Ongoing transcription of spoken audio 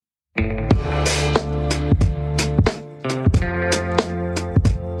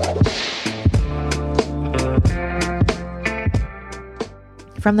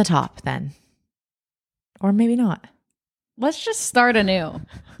from the top then. Or maybe not. Let's just start anew.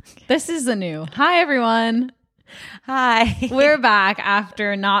 This is anew. Hi, everyone. Hi. We're back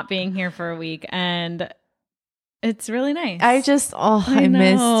after not being here for a week, and it's really nice. I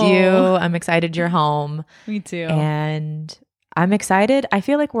missed you. I'm excited you're home. Me too. And I'm excited. I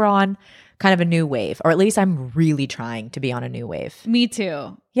feel like we're on kind of a new wave, or at least I'm really trying to be on a new wave. Me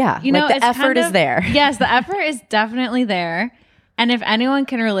too. Yeah. The effort is there. Yes, the effort is definitely there. And if anyone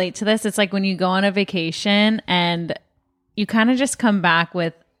can relate to this, it's like when you go on a vacation and you kind of just come back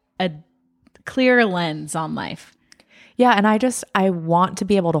with a clear lens on life. Yeah. And I want to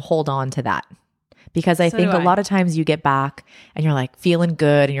be able to hold on to that, because I think a lot of times you get back and you're like feeling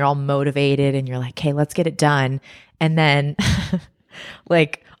good and you're all motivated and you're like, hey, let's get it done. And then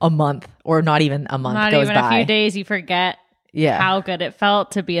like a month or not even a month goes by. Not even a few days, you forget yeah. how good it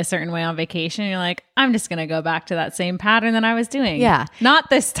felt to be a certain way on vacation. You're like, I'm just going to go back to that same pattern that I was doing. Yeah. Not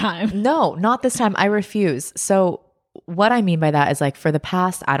this time. No, not this time. I refuse. So what I mean by that is like for the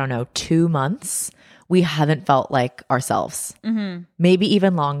past, 2 months, we haven't felt like ourselves. Mm-hmm. Maybe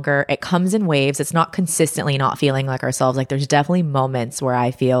even longer. It comes in waves. It's not consistently not feeling like ourselves. Like there's definitely moments where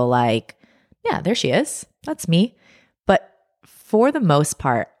I feel like, yeah, there she is. That's me. But for the most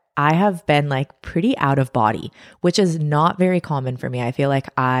part, I have been like pretty out of body, which is not very common for me. I feel like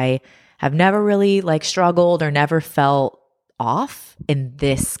I have never really like struggled or never felt off in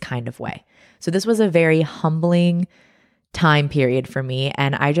this kind of way. So this was a very humbling time period for me.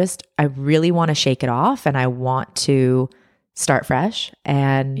 And I really want to shake it off and I want to start fresh.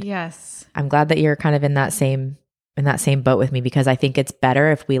 And yes, I'm glad that you're kind of in that same boat with me, because I think it's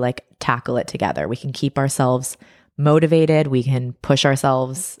better if we like tackle it together. We can keep ourselves motivated. We can push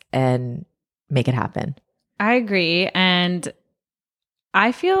ourselves and make it happen. I agree. And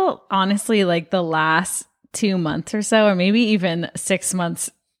I feel honestly like the last 2 months or so, or maybe even 6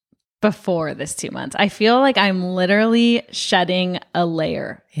 months before this 2 months, I feel like I'm literally shedding a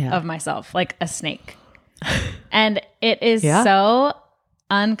layer of myself, like a snake. And it is so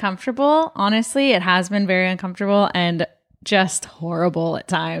uncomfortable. Honestly, it has been very uncomfortable and just horrible at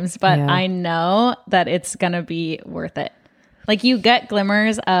times, but I know that it's going to be worth it. Like you get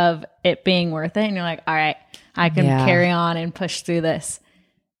glimmers of it being worth it and you're like, all right, I can carry on and push through this.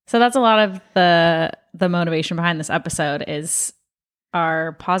 So that's a lot of the motivation behind this episode is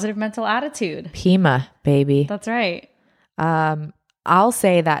our positive mental attitude. Pima, baby. That's right. I'll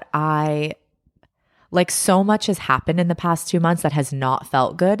say that so much has happened in the past 2 months that has not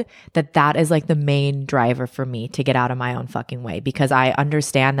felt good, that is like the main driver for me to get out of my own fucking way, because I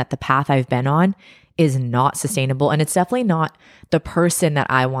understand that the path I've been on is not sustainable and it's definitely not the person that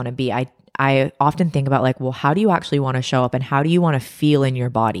I want to be. I often think about like, well, how do you actually want to show up and how do you want to feel in your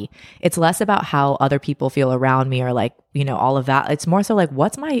body? It's less about how other people feel around me or like, all of that. It's more so like,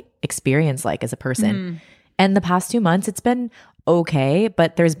 what's my experience like as a person? Mm-hmm. And the past 2 months, it's been okay,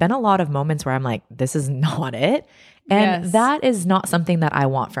 but there's been a lot of moments where I'm like, this is not it. And that is not something that I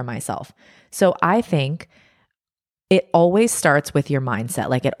want for myself. So I think it always starts with your mindset.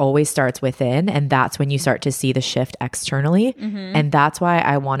 Like it always starts within. And that's when you start to see the shift externally. Mm-hmm. And that's why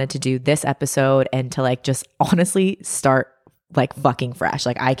I wanted to do this episode and to like just honestly start like fucking fresh.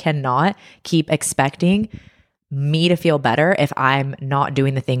 Like I cannot keep expecting me to feel better if I'm not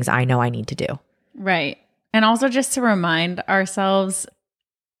doing the things I know I need to do. Right. And also just to remind ourselves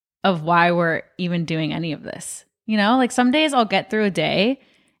of why we're even doing any of this. Like some days I'll get through a day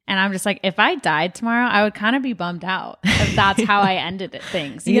and I'm just like, if I died tomorrow, I would kind of be bummed out if that's how I ended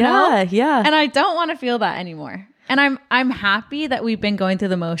things, you know? Yeah. And I don't want to feel that anymore. And I'm happy that we've been going through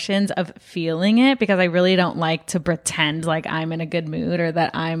the motions of feeling it, because I really don't like to pretend like I'm in a good mood or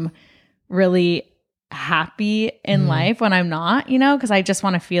that I'm really happy in life when I'm not, because I just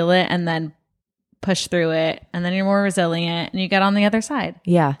want to feel it and then push through it, and then you're more resilient and you get on the other side.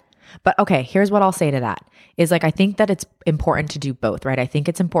 Yeah. But okay, here's what I'll say to that is like, I think that it's important to do both, right? I think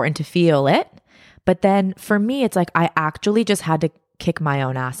it's important to feel it, but then for me, it's like, I actually just had to kick my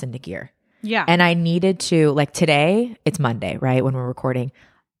own ass into gear. Yeah. And I needed to, like today, it's Monday, right? When we're recording,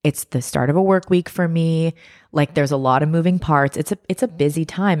 it's the start of a work week for me. Like there's a lot of moving parts. It's a busy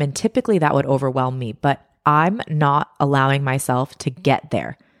time. And typically that would overwhelm me, but I'm not allowing myself to get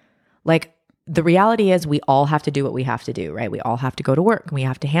there. Like, the reality is we all have to do what we have to do, right? We all have to go to work and we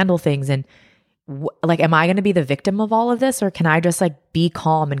have to handle things. And like, am I going to be the victim of all of this? Or can I just like be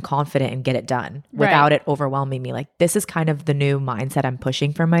calm and confident and get it done without it overwhelming me? Like this is kind of the new mindset I'm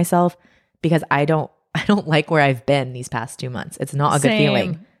pushing for myself, because I don't like where I've been these past 2 months. It's not a good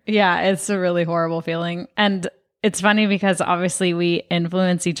feeling. Yeah, it's a really horrible feeling. And it's funny because obviously we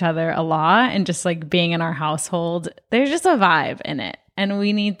influence each other a lot, and just like being in our household, there's just a vibe in it. and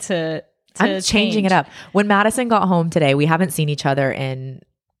we need to I'm changing it up. When Madison got home today, we haven't seen each other in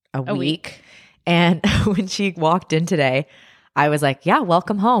a week. And when she walked in today, I was like, yeah,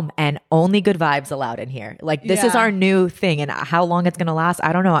 welcome home. And only good vibes allowed in here. Like, this is our new thing. And how long it's going to last,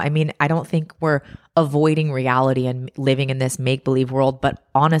 I don't know. I mean, I don't think we're avoiding reality and living in this make-believe world. But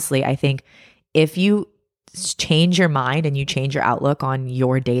honestly, I think if you change your mind and you change your outlook on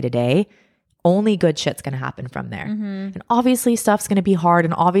your day-to-day, only good shit's going to happen from there. And obviously stuff's going to be hard.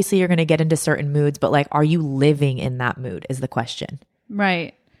 And obviously you're going to get into certain moods. But like, are you living in that mood is the question.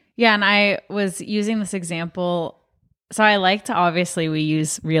 Right. Yeah. And I was using this example. So I like to, obviously we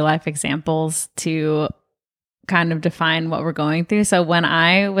use real life examples to kind of define what we're going through. So when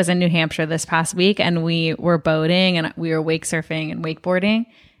I was in New Hampshire this past week and we were boating and we were wake surfing and wakeboarding,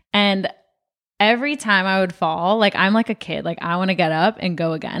 and every time I would fall, like I'm like a kid, like I want to get up and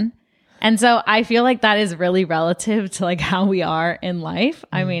go again. And so I feel like that is really relative to like how we are in life.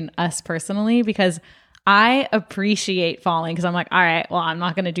 I mean, us personally, because I appreciate falling because I'm like, all right, well, I'm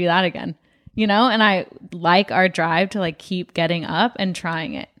not going to do that again. You know, and I like our drive to like keep getting up and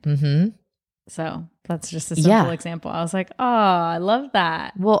trying it. So that's just a simple example. I was like, oh, I love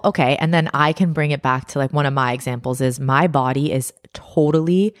that. Well, okay. And then I can bring it back to like one of my examples is my body is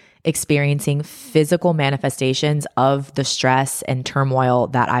totally experiencing physical manifestations of the stress and turmoil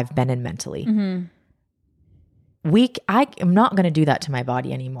that I've been in mentally. I am not going to do that to my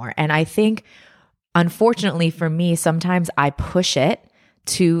body anymore. And I think, unfortunately for me, sometimes I push it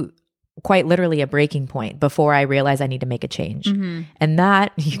to quite literally a breaking point before I realize I need to make a change. And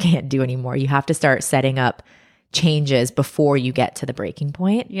that you can't do anymore. You have to start setting up changes before you get to the breaking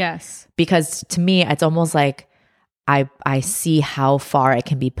point. Yes. Because to me, it's almost like I see how far I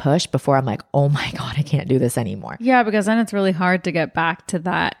can be pushed before I'm like, oh my God, I can't do this anymore. Yeah, because then it's really hard to get back to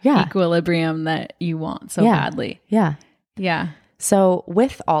that equilibrium that you want so badly. Yeah. Yeah. So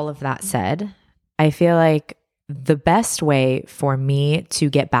with all of that said, I feel like the best way for me to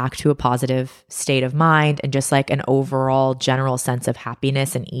get back to a positive state of mind and just like an overall general sense of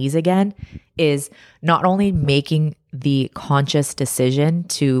happiness and ease again is not only making the conscious decision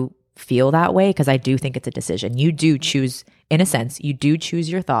to feel that way, because I do think it's a decision. You do choose, in a sense, you do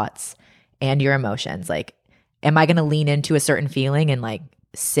choose your thoughts and your emotions. Like, am I going to lean into a certain feeling and like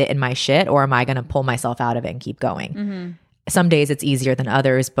sit in my shit, or am I going to pull myself out of it and keep going? Some days it's easier than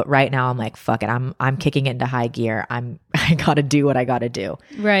others, but right now I'm like, fuck it. I'm kicking it into high gear. I got to do what I got to do.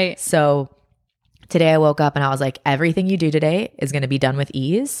 Right. So today I woke up and I was like, everything you do today is going to be done with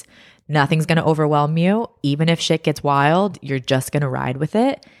ease. Nothing's going to overwhelm you. Even if shit gets wild, you're just going to ride with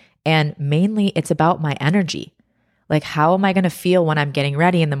it. And mainly it's about my energy. Like, how am I going to feel when I'm getting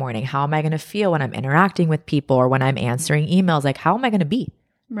ready in the morning? How am I going to feel when I'm interacting with people or when I'm answering emails? Like, how am I going to be?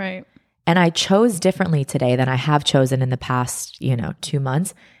 Right. And I chose differently today than I have chosen in the past, 2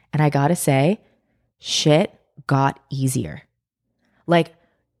 months. And I got to say, shit got easier. Like,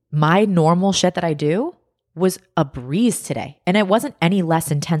 my normal shit that I do was a breeze today. And it wasn't any less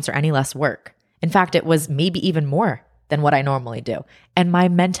intense or any less work. In fact, it was maybe even more than what I normally do. And my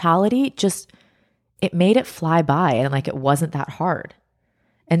mentality it made it fly by, and like, it wasn't that hard.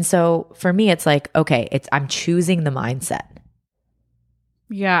 And so for me, it's like, okay, I'm choosing the mindset.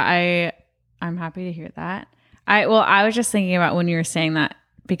 Yeah, I'm happy to hear that. I was just thinking about when you were saying that,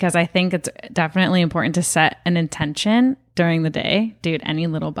 because I think it's definitely important to set an intention during the day. Dude, any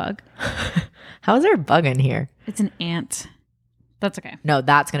little bug. How is there a bug in here? It's an ant. That's okay. No,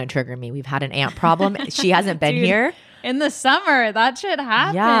 that's going to trigger me. We've had an ant problem. She hasn't been here. In the summer, that shit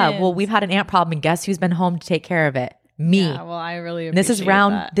happens. Yeah, well, we've had an ant problem, and guess who's been home to take care of it? Me. Yeah, well, I really appreciate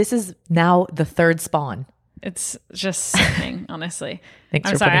This is now the third spawn. It's just sickening, honestly.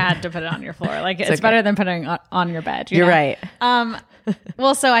 I'm sorry, I had to put it on your floor. Like, it's okay. Better than putting it on your bed. You're right.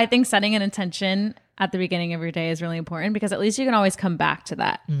 Well, so I think setting an intention at the beginning of your day is really important, because at least you can always come back to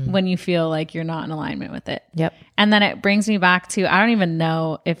that when you feel like you're not in alignment with it. Yep. And then it brings me back to, I don't even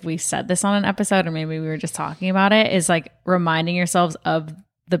know if we said this on an episode or maybe we were just talking about it, is like reminding yourselves of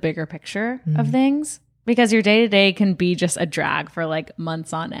the bigger picture of things. Because your day-to-day can be just a drag for like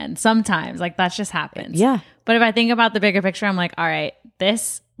months on end. Sometimes, like, that just happens. Yeah. But if I think about the bigger picture, I'm like, all right,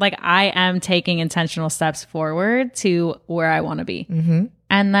 I am taking intentional steps forward to where I want to be.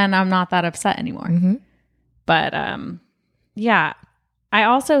 And then I'm not that upset anymore. But yeah, I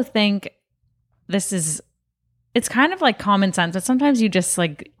also think it's kind of like common sense, but sometimes you just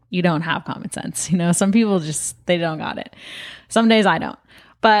like, you don't have common sense. Some people they don't got it. Some days I don't.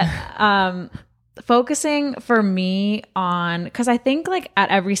 But focusing for me on, because I think like at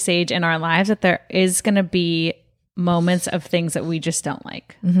every stage in our lives that there is going to be moments of things that we just don't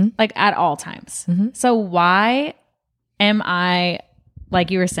like at all times. So why am I like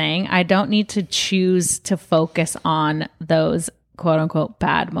you were saying, I don't need to choose to focus on those quote unquote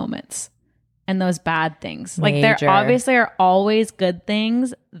bad moments and those bad things. Like there obviously are always good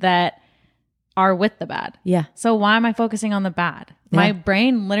things that are with the bad. Yeah. So why am I focusing on the bad? My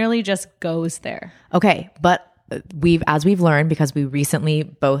brain literally just goes there. Okay. But as we've learned, because we recently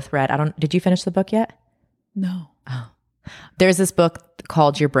both read, did you finish the book yet? No. There's this book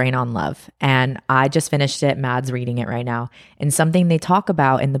called Your Brain on Love, and I just finished it. Mad's reading it right now. And something they talk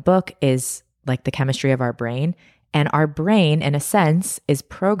about in the book is like the chemistry of our brain. And our brain, in a sense, is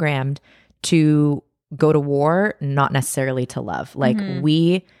programmed to go to war, not necessarily to love. Like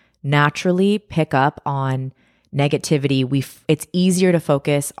we naturally pick up on negativity. It's easier to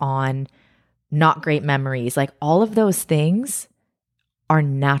focus on not great memories. Like all of those things are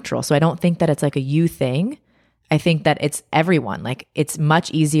natural. So I don't think that it's like a you thing. I think that it's everyone. Like it's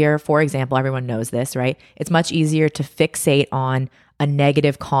much easier, for example, everyone knows this, right? It's much easier to fixate on a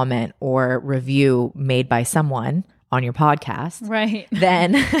negative comment or review made by someone on your podcast. Right.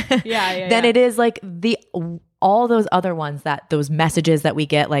 Than it is like all those other ones, that those messages that we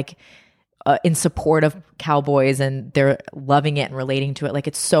get like in support of cowboys and they're loving it and relating to it. Like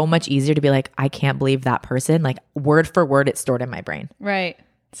it's so much easier to be like, I can't believe that person. Like word for word, it's stored in my brain. Right.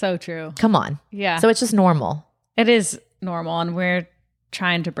 So true. Come on. Yeah. So it's just normal. It is normal, and we're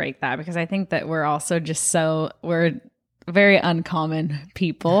trying to break that because I think that we're also just we're very uncommon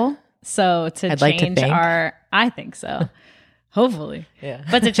people. So to change I think so. Hopefully. Yeah.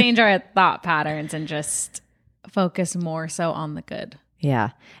 But to change our thought patterns and just focus more so on the good. Yeah.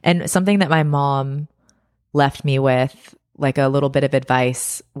 And something that my mom left me with, like a little bit of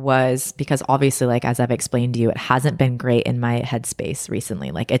advice, was because obviously, like as I've explained to you, it hasn't been great in my headspace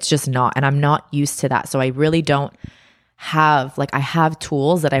recently. Like it's just not, and I'm not used to that. So I really don't have, like I have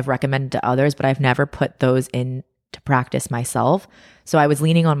tools that I've recommended to others, but I've never put those into practice myself. So I was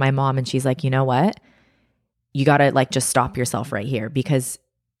leaning on my mom and she's like, you know what? You got to like just stop yourself right here, because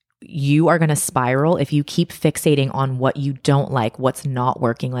you are going to spiral if you keep fixating on what you don't like, what's not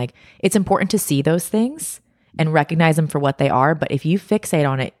working. Like it's important to see those things and recognize them for what they are. But if you fixate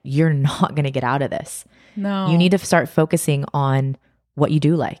on it, you're not going to get out of this. No. You need to start focusing on what you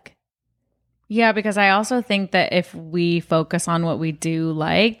do like. Yeah, because I also think that if we focus on what we do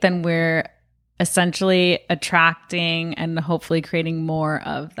like, then we're essentially attracting and hopefully creating more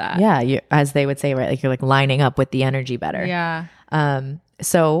of that. Yeah, as they would say, right? Like you're like lining up with the energy better. Yeah.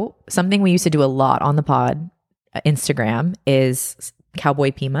 So something we used to do a lot on the pod, Instagram, is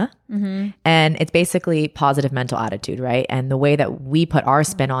Cowboy Pima. And it's basically positive mental attitude, right? And the way that we put our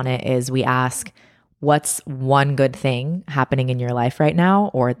spin on it is we ask, what's one good thing happening in your life right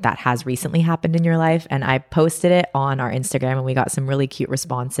now, or that has recently happened in your life? And I posted it on our Instagram and we got some really cute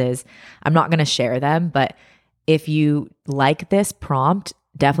responses. I'm not going to share them, but if you like this prompt,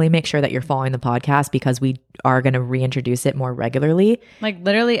 definitely make sure that you're following the podcast, because we are going to reintroduce it more regularly. Like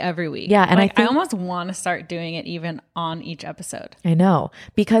literally every week. Yeah. And like, I almost want to start doing it even on each episode. I know,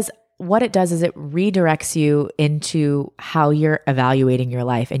 because what it does is it redirects you into how you're evaluating your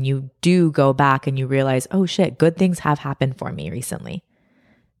life. And you do go back and you realize, oh shit, good things have happened for me recently.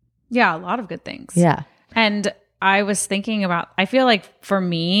 Yeah, a lot of good things. Yeah. And I was thinking about, I feel like for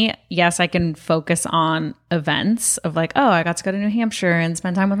me, yes, I can focus on events of like, oh, I got to go to New Hampshire and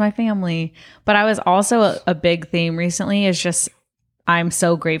spend time with my family. But I was also a big theme recently is just, I'm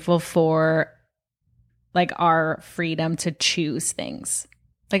so grateful for like our freedom to choose things.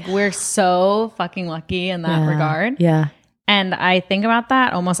 Like we're so fucking lucky in that regard. Yeah. And I think about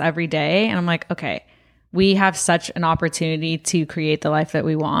that almost every day. And I'm like, okay, we have such an opportunity to create the life that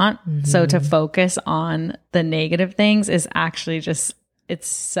we want. So to focus on the negative things is actually just, it's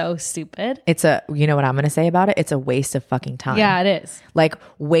so stupid. You know what I'm going to say about it? It's a waste of fucking time. Yeah, it is. Like,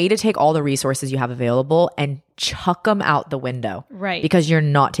 way to take all the resources you have available and chuck them out the window. Right. Because you're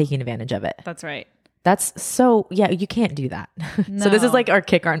not taking advantage of it. That's right. That's so, yeah, you can't do that. So this is like our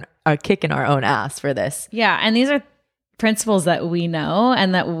kick in our own ass for this. Yeah. And these are principles that we know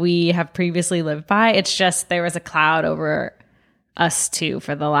and that we have previously lived by. It's just there was a cloud over us too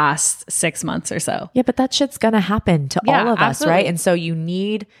for the last 6 months or so. Yeah, but that shit's gonna happen to all of us, absolutely. right? And so you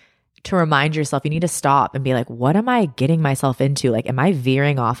need to remind yourself, you need to stop and be like, what am I getting myself into? Like, am I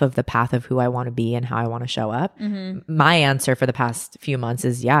veering off of the path of who I want to be and how I want to show up? My answer for the past few months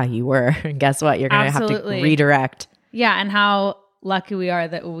is, yeah, you were. And guess what? You're gonna have to redirect. Yeah, and how lucky we are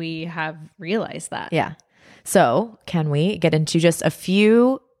that we have realized that. Yeah. So can we get into just a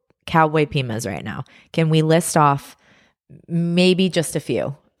few Cowboy Pimas right now? Can we list off maybe just a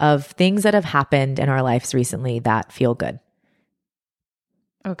few of things that have happened in our lives recently that feel good?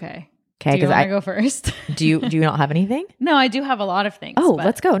 Okay. Okay. Do you want to go first? do you not have anything? No, I do have a lot of things. Oh,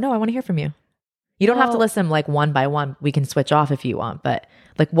 let's go. No, I want to hear from you. You don't have to Well- list them like one by one. We can switch off if you want, but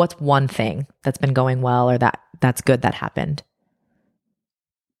like what's one thing that's been going well or that's good that happened?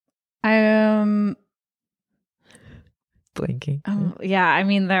 Blinking. Yeah, I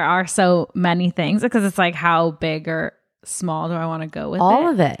mean, there are so many things because it's like, how big or small do I want to go with All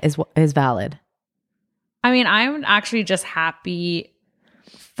it? of it is valid. I mean, I'm actually just happy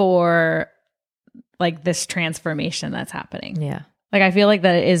for like this transformation that's happening. Yeah. Like, I feel like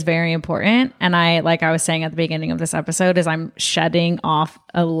that is very important. And like I was saying at the beginning of this episode, is I'm shedding off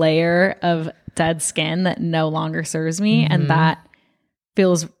a layer of dead skin that no longer serves me. And that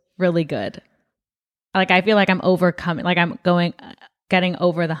feels really good. Like, I feel like I'm overcoming, like I'm getting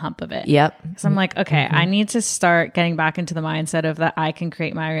over the hump of it. Yep. So I'm like, okay, I need to start getting back into the mindset of that I can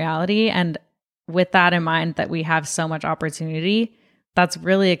create my reality. And with that in mind, that we have so much opportunity, that's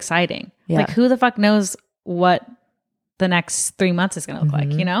really exciting. Yeah. Like, who the fuck knows what the next 3 months is going to look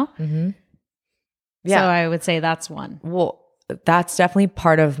like, you know? Yeah. So I would say that's one. Well, that's definitely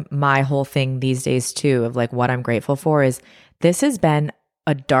part of my whole thing these days too, of like what I'm grateful for is this has been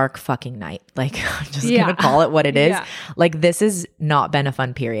a dark fucking night. Like, I'm just going to call it what it is. Yeah. Like, this has not been a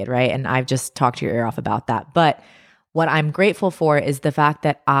fun period, right? And I've just talked your ear off about that. But what I'm grateful for is the fact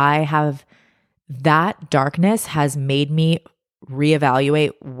that that darkness has made me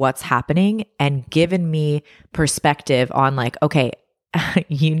reevaluate what's happening and given me perspective on like, okay,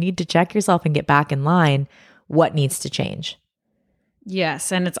 you need to check yourself and get back in line. What needs to change?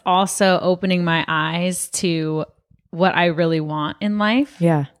 Yes. And it's also opening my eyes to what I really want in life.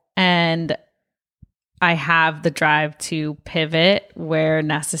 Yeah. And I have the drive to pivot where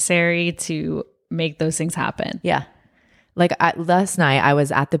necessary to make those things happen. Yeah. Like last night I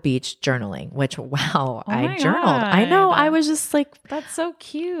was at the beach journaling, which I journaled. I know. God. I was just like, That's so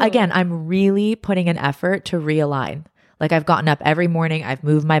cute. again, I'm really putting an effort to realign. Like, I've gotten up every morning. I've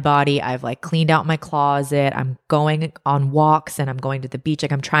moved my body. I've like cleaned out my closet. I'm going on walks and I'm going to the beach.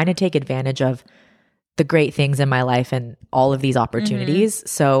 Like, I'm trying to take advantage of the great things in my life and all of these opportunities.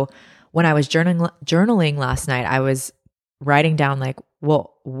 So when I was journaling last night, I was writing down like,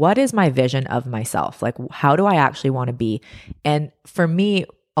 well, what is my vision of myself? Like, how do I actually want to be? And for me,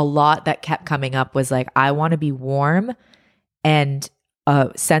 a lot that kept coming up was like, I want to be warm and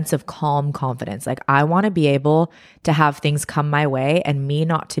a sense of calm confidence. Like, I want to be able to have things come my way and me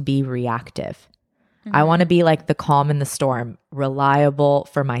not to be reactive. I want to be like the calm in the storm, reliable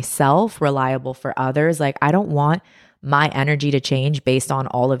for myself, reliable for others. Like, I don't want my energy to change based on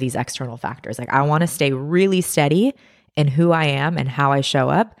all of these external factors. Like, I want to stay really steady in who I am and how I show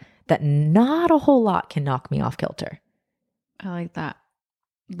up, that not a whole lot can knock me off kilter. I like that.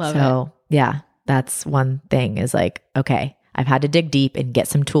 Love it. So yeah, that's one thing is like, okay, I've had to dig deep and get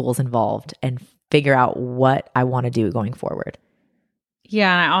some tools involved and figure out what I want to do going forward.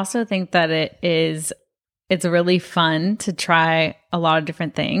 Yeah. And I also think that it's really fun to try a lot of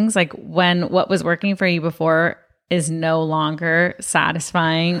different things. Like, when what was working for you before is no longer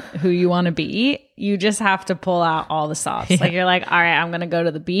satisfying who you want to be, you just have to pull out all the stops. Yeah. Like, you're like, all right, I'm going to go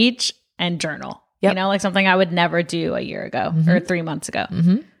to the beach and journal. Yep. You know, like something I would never do a year ago or 3 months ago.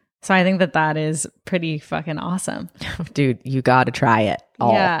 So I think that is pretty fucking awesome. Dude, you got to try it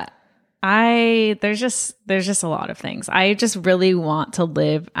all. Yeah. There's just a lot of things. I just really want to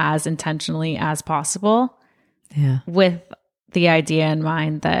live as intentionally as possible. Yeah. With the idea in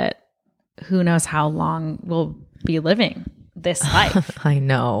mind that who knows how long we'll be living this life. I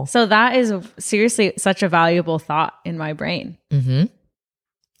know. So that is seriously such a valuable thought in my brain.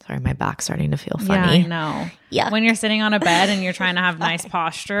 Sorry, my back's starting to feel Yeah, funny. I know. Yeah. When you're sitting on a bed and you're trying to have nice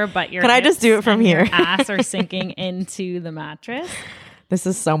posture, but your Can I just do it from hips and your here? ass are sinking into the mattress. This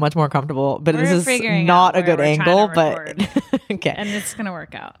is so much more comfortable, but We're this is figuring not out a good where we're trying angle, to but okay. And it's going to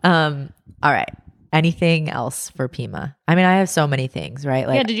work out. All right. Anything else for Pima? I mean, I have so many things, right?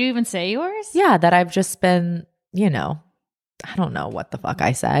 Like, Yeah, did you even say yours? yeah, that I've just been, I don't know what the fuck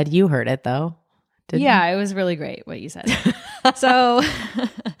I said. You heard it though. Didn't Yeah, it was really great what you said. So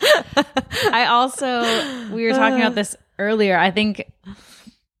we were talking about this earlier. I think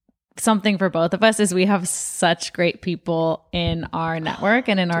something for both of us is we have such great people in our network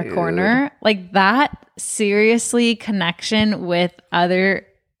and in our corner. Like, that seriously connection with other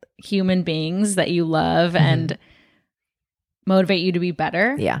human beings that you love and motivate you to be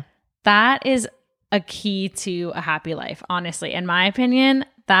better. Yeah. That is a key to a happy life, honestly. In my opinion,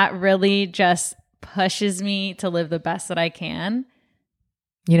 that really just pushes me to live the best that I can.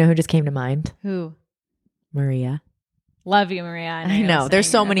 You know who just came to mind? Who? Maria. Love you, Maria. I know. There's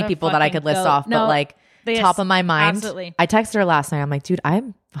so many people that I could list off, but like, top of my mind. Absolutely. I texted her last night. I'm like, dude, I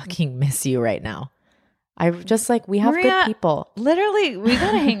fucking miss you right now. I just like, we have Maria, good people. Literally, we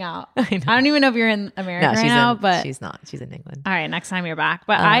gotta hang out. I don't even know if you're in America right now, but she's not. She's in England. All right, next time you're back.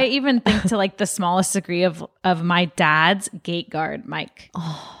 But I even think to like the smallest degree of my dad's gate guard, Mike.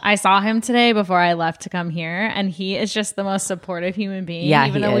 Oh. I saw him today before I left to come here, and he is just the most supportive human being. Yeah,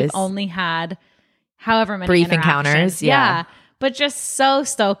 even though we've only had however many brief encounters. Yeah. But just so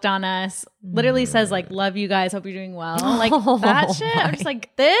stoked on us. Literally says like, love you guys. Hope you're doing well. Like that shit. I'm just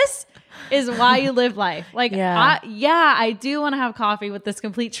like, this is why you live life. Like, I do want to have coffee with this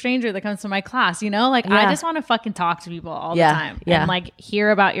complete stranger that comes to my class, you know? Like, I just want to fucking talk to people all the time and like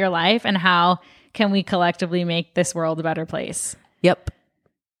hear about your life and how can we collectively make this world a better place. Yep.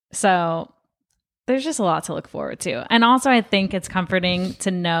 So there's just a lot to look forward to. And also I think it's comforting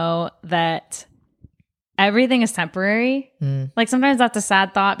to know that everything is temporary. Like sometimes that's a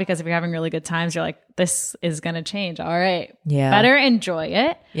sad thought because if you're having really good times, you're like, this is going to change. All right. Yeah. Better enjoy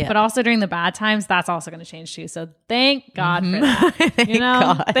it. Yeah. But also during the bad times, that's also going to change too. So thank God for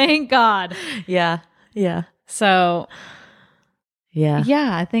that. Thank God. Yeah. Yeah. So yeah,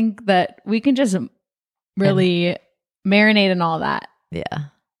 I think that we can just really marinate in all that. Yeah.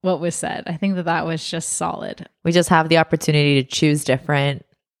 What was said. I think that was just solid. We just have the opportunity to choose different,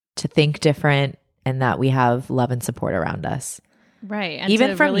 to think different, and that we have love and support around us. Right. And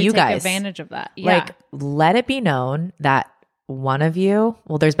even from really you take guys, advantage of that. Yeah. Like, let it be known that one of you,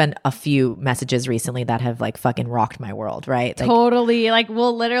 well, there's been a few messages recently that have like fucking rocked my world, right? Like, totally. Like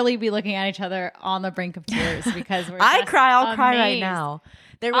we'll literally be looking at each other on the brink of tears because we're I'll cry right amazed. now.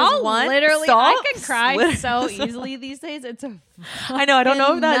 There was one literally, stop, I can cry so easily these days. It's I know. I don't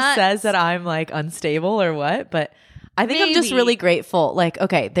know if that nuts. says that I'm like unstable or what, but I think I'm just Maybe. really grateful. Like,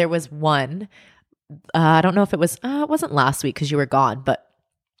 okay, there was one. I don't know if it wasn't last week because you were gone, but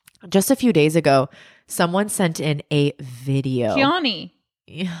just a few days ago, someone sent in a video. Keone.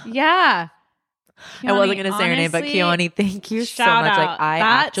 Yeah. I wasn't going to say her name, but Keone, thank you so much. Out. Like I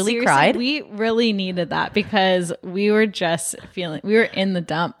actually cried. We really needed that because we were just we were in the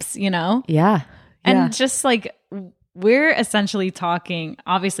dumps, you know? Yeah. And just like, we're essentially talking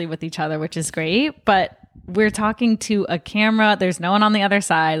obviously with each other, which is great, but we're talking to a camera. There's no one on the other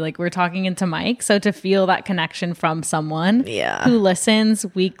side. Like we're talking into mic. So to feel that connection from someone who listens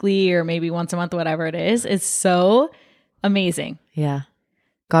weekly or maybe once a month, whatever it is so amazing. Yeah.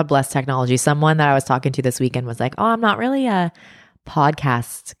 God bless technology. Someone that I was talking to this weekend was like, oh, I'm not really a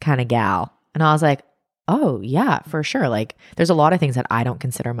podcast kind of gal. And I was like, oh yeah, for sure. Like there's a lot of things that I don't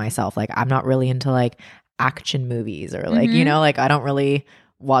consider myself. Like I'm not really into like action movies or like, you know, like I don't really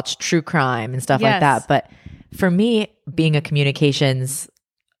watch true crime and stuff like that. But for me, being a communications,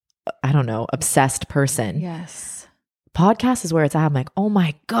 I don't know, obsessed person. Yes. Podcast is where it's at. I'm like, oh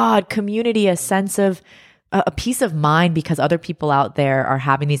my God, community, a sense of a peace of mind because other people out there are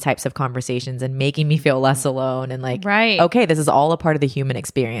having these types of conversations and making me feel less alone and like, okay, this is all a part of the human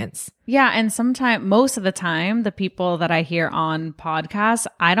experience. Yeah. And most of the time, the people that I hear on podcasts,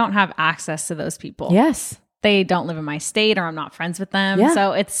 I don't have access to those people. Yes. They don't live in my state or I'm not friends with them. Yeah.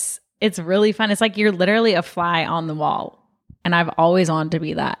 So it's really fun. It's like you're literally a fly on the wall. And I've always wanted to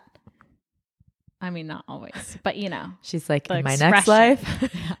be that. I mean, not always, but you know. She's like, in my next life.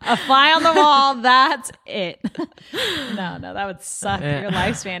 A fly on the wall, that's it. No, that would suck. Your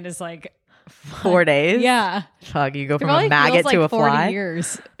lifespan is like 4 days. Yeah. Fuck, you go from a maggot to a 40 fly.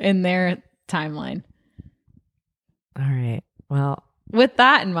 years in their timeline. All right. Well, with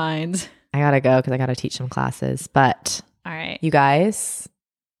that in mind, I gotta go because I gotta teach some classes. But all right, you guys,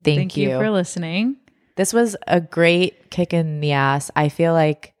 thank you for listening. This was a great kick in the ass. I feel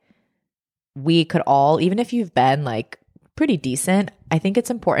like we could all, even if you've been like pretty decent, I think it's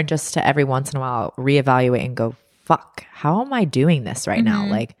important just to every once in a while reevaluate and go, fuck, how am I doing this right now?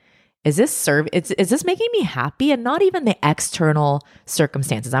 Like, is this making me happy? And not even the external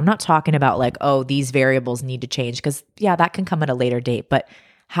circumstances. I'm not talking about like, oh, these variables need to change because yeah, that can come at a later date. But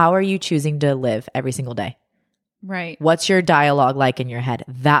how are you choosing to live every single day? Right. What's your dialogue like in your head?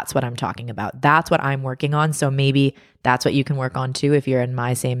 That's what I'm talking about. That's what I'm working on. So maybe that's what you can work on too if you're in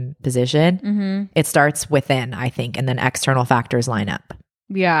my same position. It starts within, I think, and then external factors line up.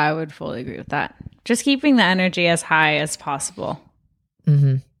 Yeah, I would fully agree with that. Just keeping the energy as high as possible.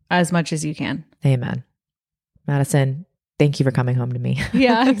 As much as you can. Amen. Madison, thank you for coming home to me.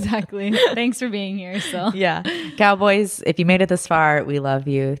 Yeah, exactly. Thanks for being here still. Yeah. Cowboys, if you made it this far, we love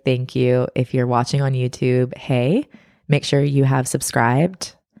you. Thank you. If you're watching on YouTube, hey, make sure you have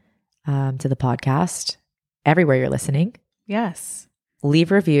subscribed to the podcast everywhere you're listening. Yes. Leave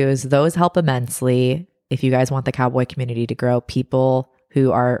reviews. Those help immensely. If you guys want the cowboy community to grow, people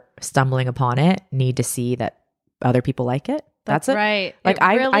who are stumbling upon it need to see that other people like it. That's it. Right. Like it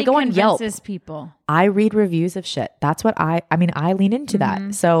really I go on Yelp. people. I read reviews of shit. That's what I mean, I lean into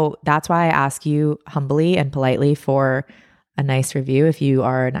that. So that's why I ask you humbly and politely for a nice review. If you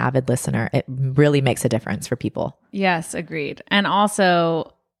are an avid listener, it really makes a difference for people. Yes, agreed. And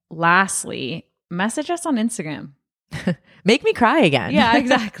also, lastly, message us on Instagram. Make me cry again. Yeah,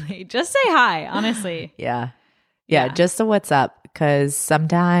 exactly. Just say hi, honestly. Yeah, just a what's up. Because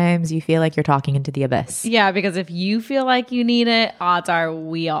sometimes you feel like you're talking into the abyss. Yeah, because if you feel like you need it, odds are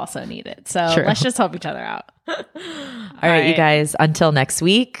we also need it. So let's just help each other out. All right, you guys, until next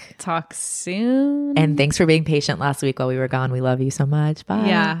week. Talk soon. And thanks for being patient last week while we were gone. We love you so much. Bye.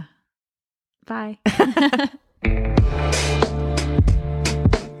 Yeah. Bye.